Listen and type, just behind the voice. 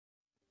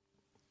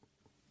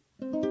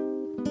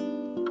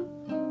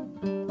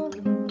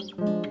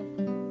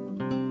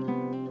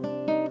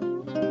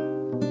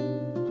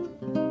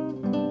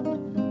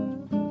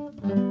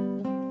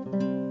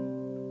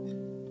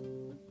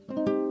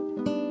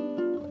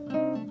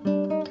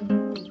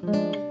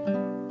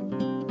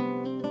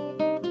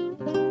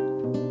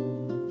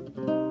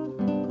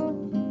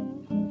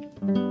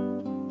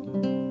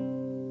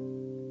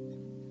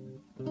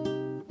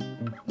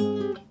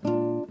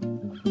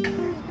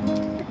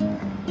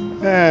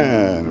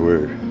And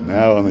we're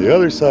now on the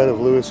other side of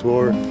Lewis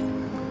Wharf,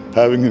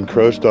 having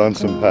encroached on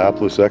some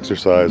hapless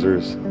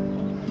exercisers,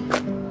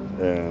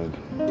 and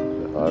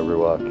the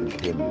Harborwalk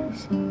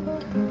continues.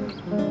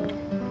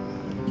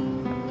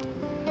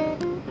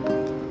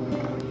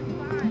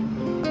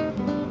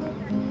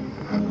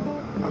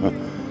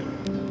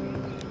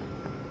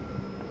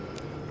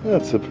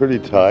 That's a pretty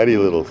tidy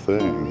little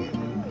thing.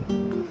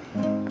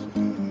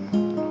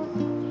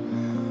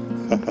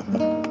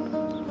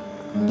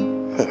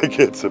 It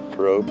gets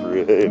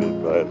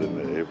appropriated by the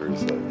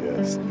neighbors, I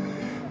guess.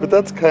 But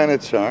that's kind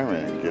of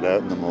charming. Get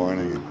out in the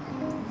morning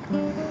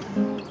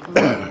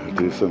and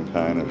do some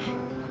kind of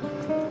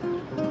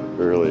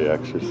early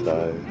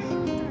exercise.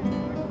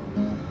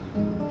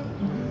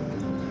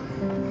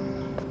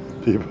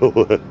 People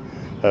that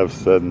have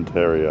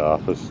sedentary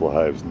office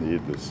lives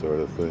need this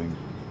sort of thing.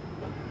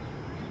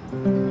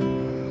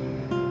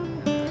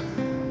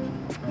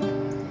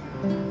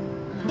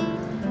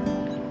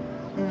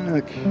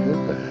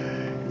 Okay.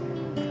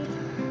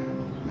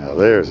 Now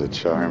there's a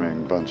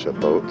charming bunch of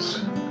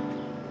boats.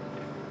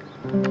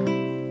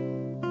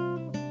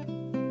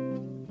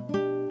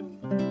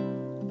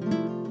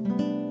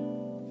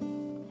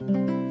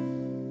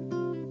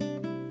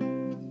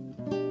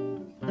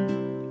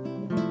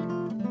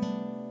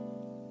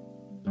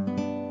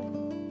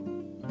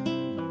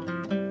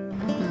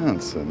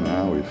 And so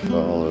now we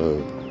follow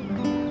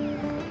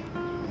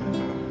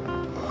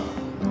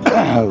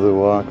the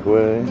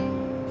walkway.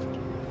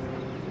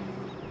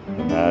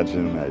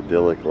 Imagine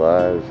idyllic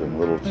lives in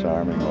little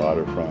charming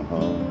waterfront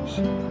homes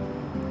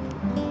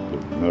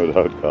that no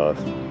doubt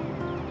cost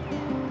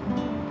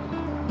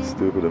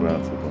stupid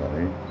amounts of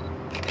money.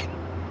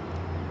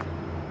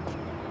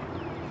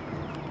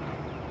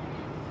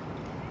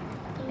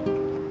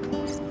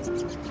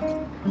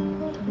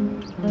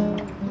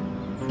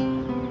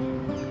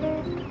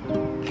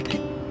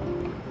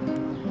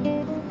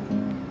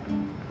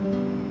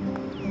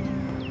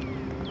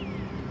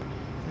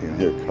 You can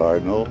hear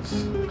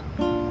cardinals.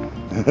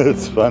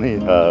 It's funny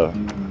how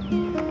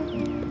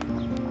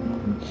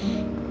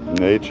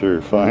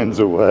nature finds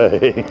a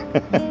way.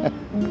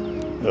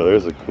 Oh,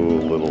 there's a cool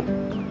little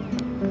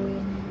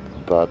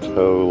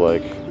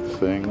bateau-like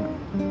thing,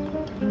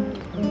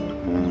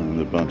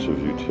 and a bunch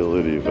of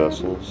utility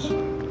vessels.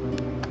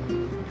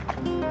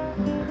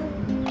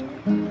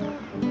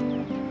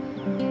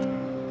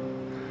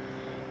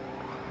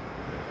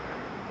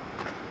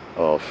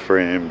 All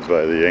framed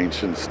by the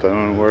ancient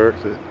stonework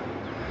that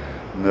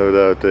no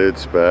doubt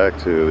dates back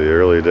to the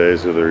early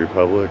days of the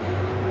Republic.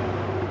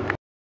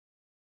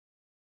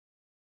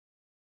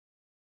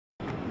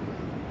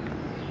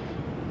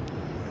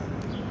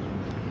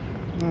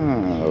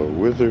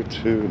 Whither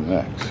to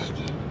next?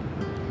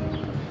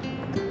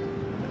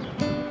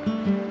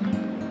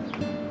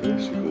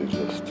 Basically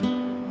just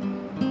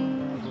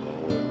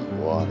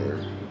following water.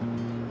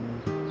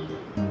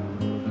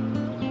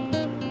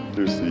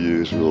 There's the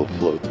usual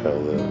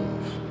flotilla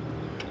of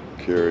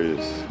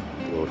curious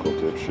local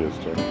dipshits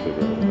trying to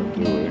figure out what I'm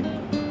doing.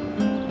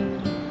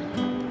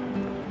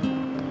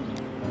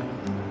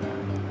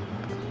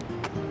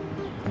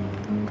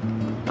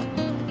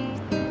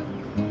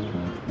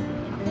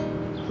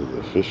 Is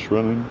the fish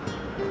running?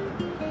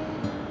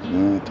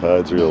 No,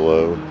 tide's real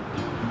low.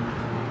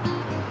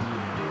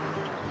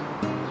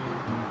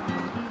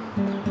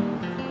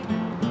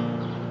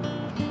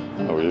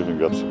 Oh, we even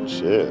got some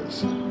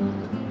chairs.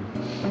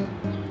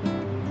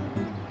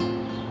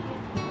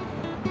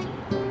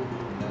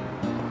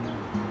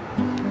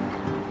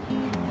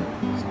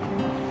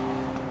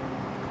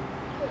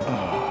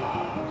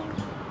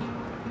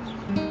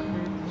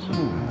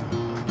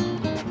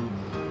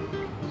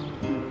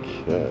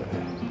 Okay.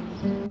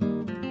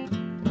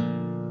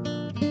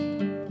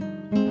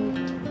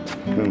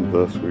 And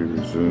thus we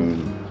resume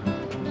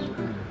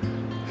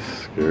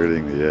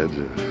skirting the edge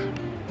of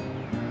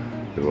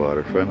the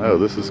waterfront. Oh,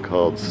 this is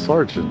called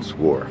Sergeant's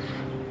Wharf.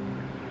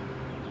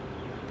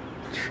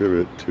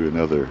 Tribute to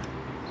another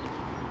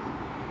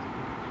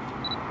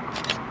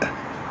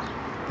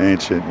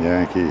ancient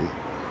Yankee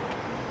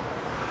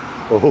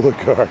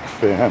oligarch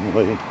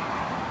family.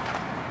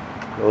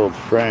 Old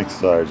Frank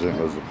Sargent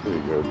was a pretty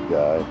good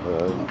guy.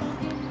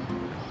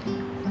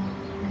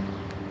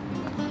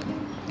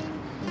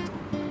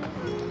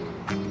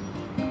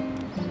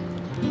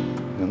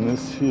 And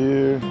this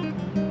here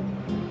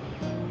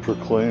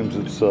proclaims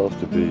itself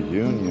to be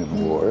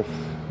Union Wharf.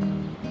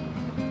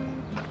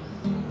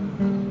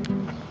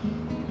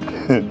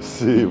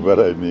 See what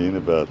I mean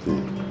about the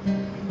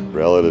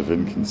relative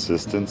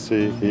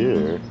inconsistency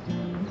here?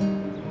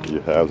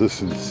 You have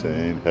this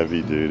insane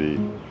heavy-duty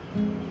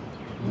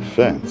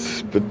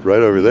fence, but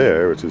right over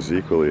there, which is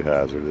equally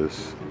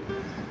hazardous,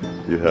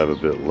 you have a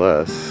bit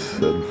less,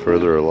 and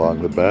further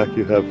along the back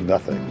you have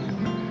nothing.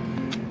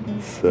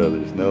 So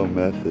there's no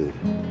method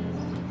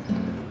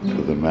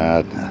to the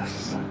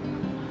madness.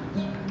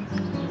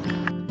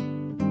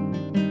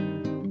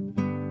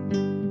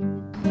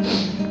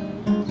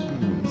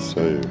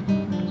 So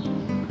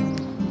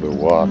the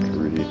walk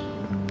rejoins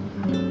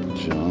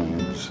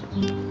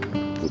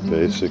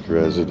basic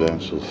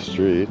residential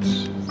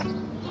streets.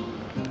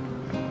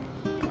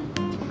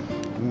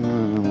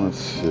 Let's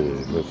see,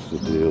 what's the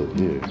deal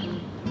here?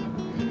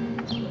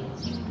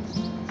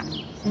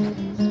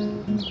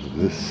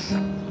 This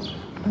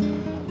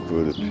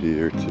would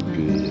appear to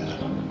be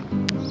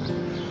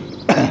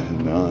a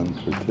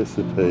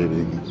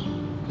non-participating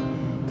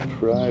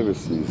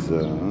privacy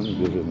zone,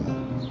 given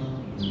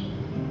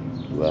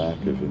the lack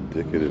of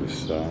indicative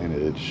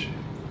signage.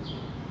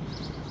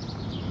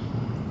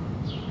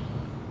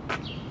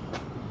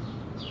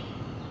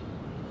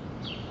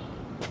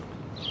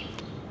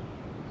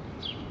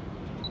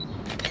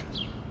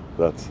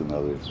 That's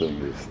another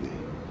thing, is the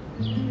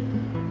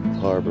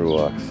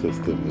Harborwalk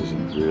system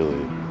isn't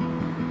really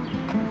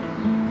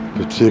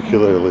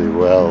particularly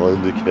well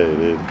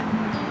indicated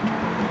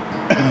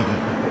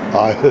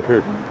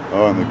either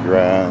on the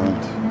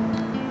ground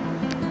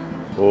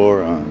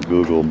or on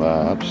Google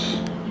Maps,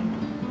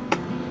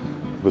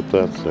 but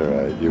that's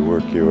alright, you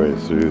work your way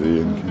through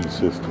the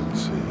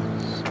inconsistencies.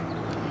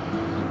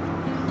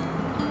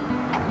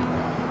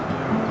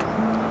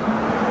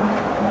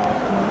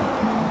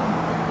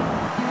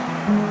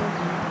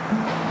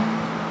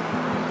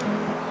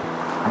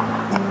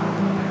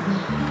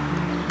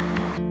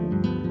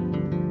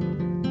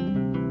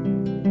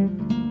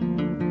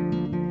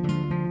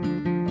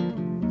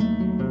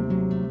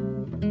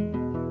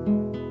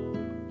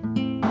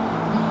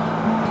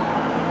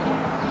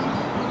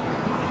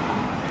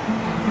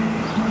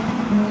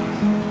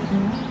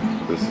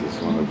 This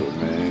is one of the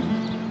main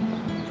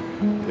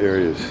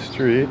area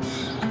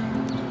streets,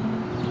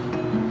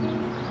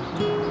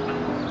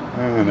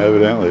 and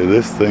evidently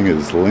this thing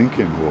is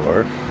Lincoln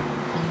Wharf.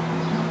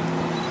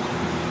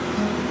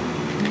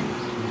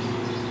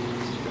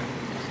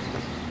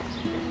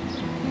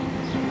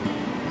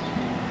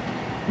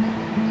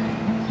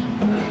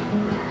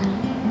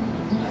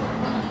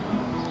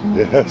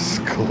 Yes,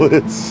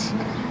 glitz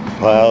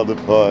piled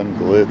upon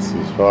glitz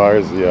as far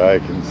as the eye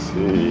can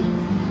see.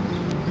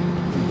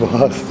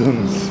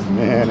 Boston's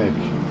manic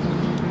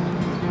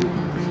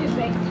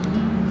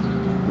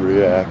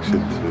reaction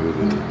to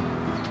the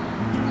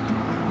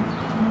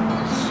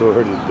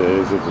sordid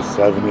days of the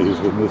 70s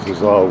when this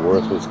was all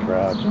worthless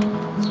crap.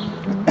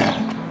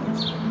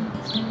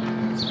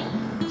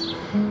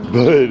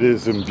 But it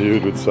is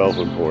imbued with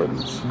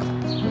self-importance,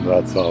 and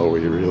that's all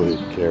we really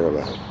care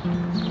about.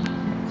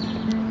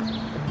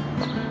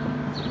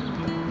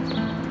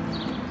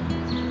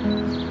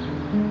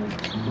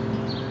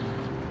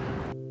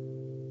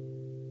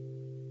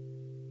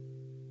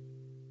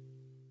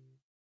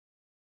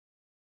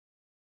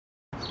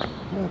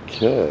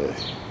 Okay,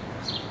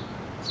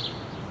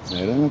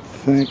 I don't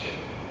think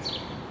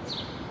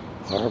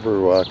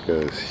Harborwalk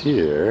goes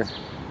here.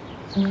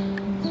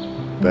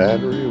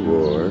 Battery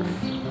Wharf.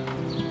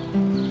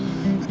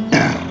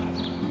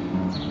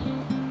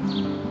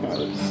 Now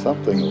there's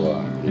something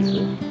along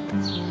here.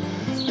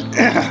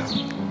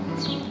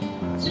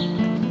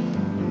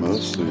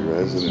 Mostly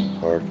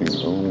resident parking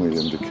only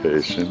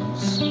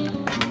indications.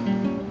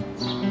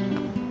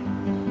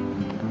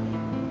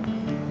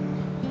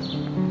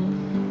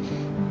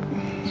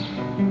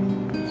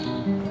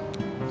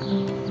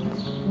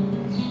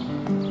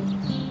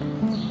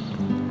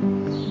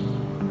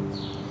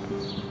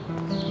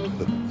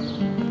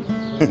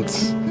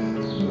 It's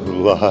the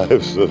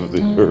Lives of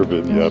the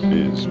Urban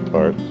Yuppies,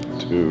 Part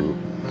 2.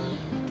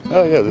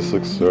 Oh yeah, this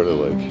looks sort of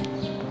like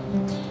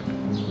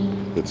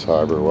it's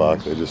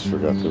Harborwalk. I just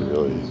forgot to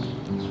really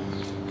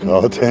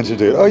call attention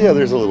to it. Oh yeah,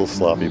 there's a little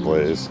sloppy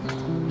blaze.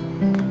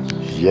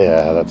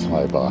 Yeah, that's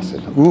my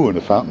Boston. Ooh, and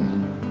a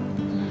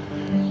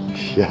fountain.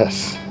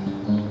 Yes.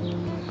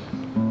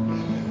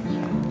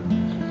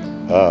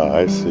 Ah,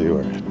 I see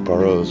where it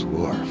Burroughs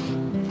Wharf.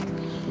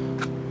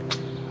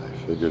 I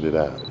figured it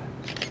out.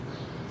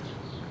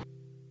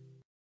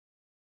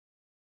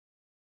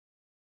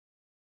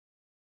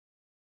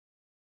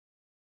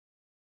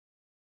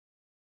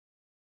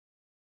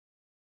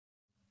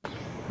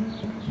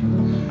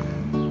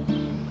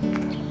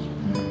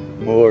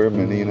 More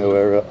Menino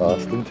era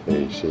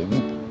ostentation.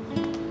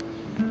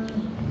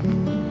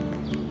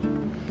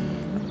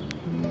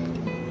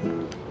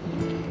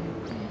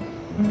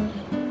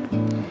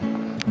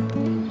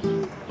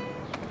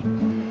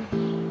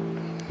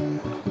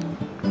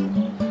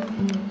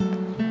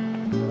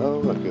 Oh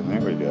look, and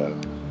there we go.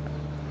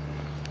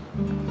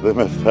 They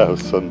must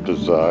have some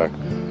bizarre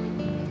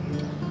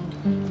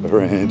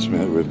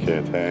arrangement with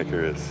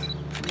cantankerous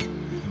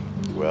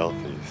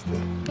wealthies to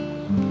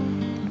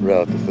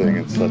route the thing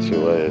in such a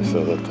way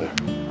so that their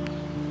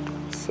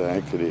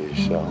sanctity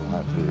shall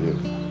not be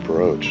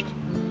broached.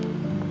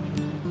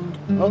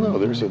 Oh no,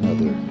 there's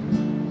another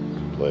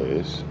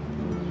place.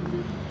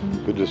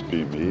 Could just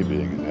be me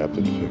being inept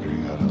at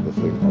figuring out how the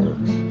thing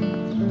works.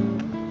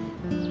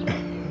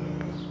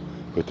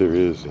 But there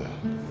is an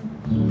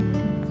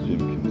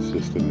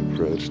inconsistent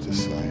approach to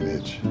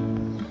signage.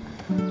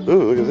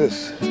 Ooh, look at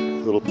this.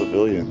 Little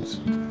pavilions.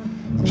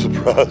 I'm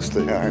surprised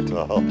they aren't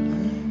all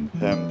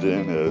hemmed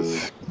in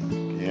as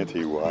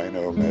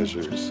anti-wino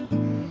measures.